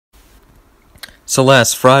So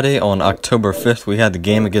last Friday, on October 5th, we had the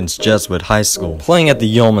game against Jesuit High-School, playing at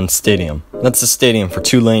the Yulman Stadium. That's the stadium for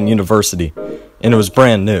Tulane University, and it was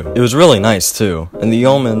brand new. It was really nice too, and the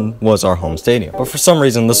Yulman was our home stadium. But for some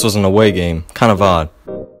reason, this was an away game, kind of odd.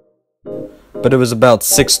 But it was about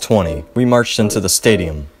 6:20. We marched into the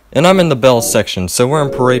stadium. And I'm in the bell section, so we're in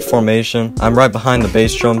parade formation. I'm right behind the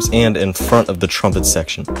bass drums and in front of the trumpet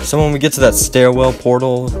section. So when we get to that stairwell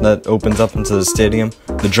portal that opens up into the stadium,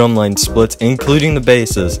 the drum line splits, including the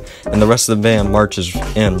basses, and the rest of the band marches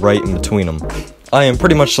in right in between them. I am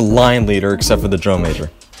pretty much the line leader except for the drum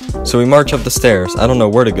major. So we march up the stairs. I don't know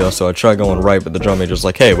where to go, so I try going right, but the drum major's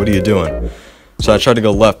like, "Hey, what are you doing?" So I try to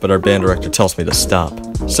go left, but our band director tells me to stop.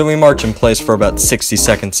 So we march in place for about 60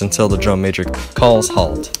 seconds until the drum major calls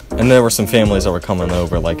halt. And there were some families that were coming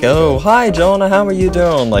over like, "Oh, hi Jonah, how are you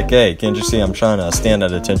doing?" Like, "Hey, can't you see I'm trying to stand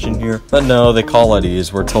at attention here?" But no, they call at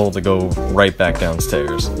ease. We're told to go right back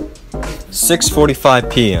downstairs. 6:45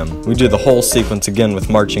 p.m. We do the whole sequence again with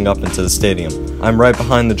marching up into the stadium. I'm right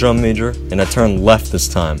behind the drum major, and I turn left this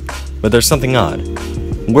time. But there's something odd.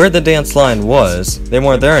 Where the dance line was, they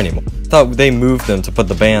weren't there anymore. I thought they moved them to put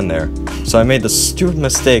the band there, so I made the stupid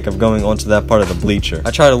mistake of going onto that part of the bleacher.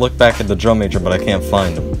 I try to look back at the drum major, but I can't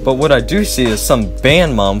find him. But what I do see is some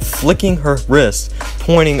band mom flicking her wrist,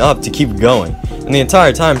 pointing up to keep going. And the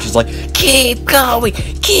entire time she's like, keep going,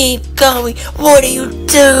 what are you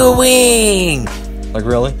doing?" Like,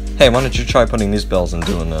 really? Hey, why don't you try putting these bells and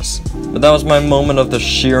doing this? But that was my moment of the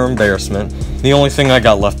sheer embarrassment. The only thing I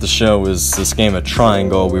got left to show is this game of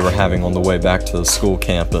triangle we were having on the way back to the school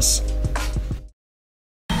campus.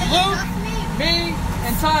 Luke, me,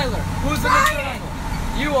 and Tyler. Who's in the triangle?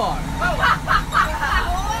 You are.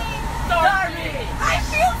 Sorry. I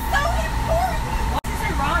feel so important. Why did you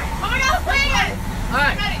say Ryan? Oh my God, play it. All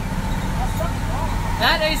right.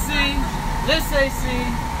 That AC, this AC,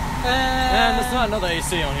 And there's not another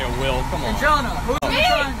AC on here, Will. Come on. and Jonah. Who's in the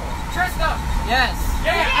triangle? Tristan. Yes.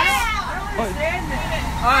 Yeah. I don't understand this.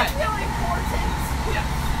 All I right. feel important.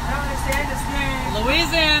 I don't understand this game.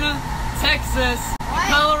 Louisiana, Texas,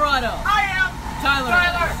 Colorado. I am Tyler.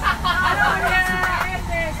 I don't understand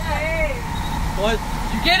this game. What?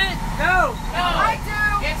 You get it? No. I do.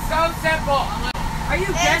 It's so simple. Are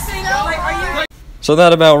you guessing? Like, are you? So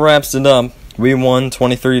that about wraps it up. We won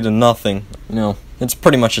 23-0. You know, it's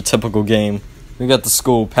pretty much a typical game. We got the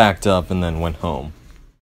school packed up and then went home.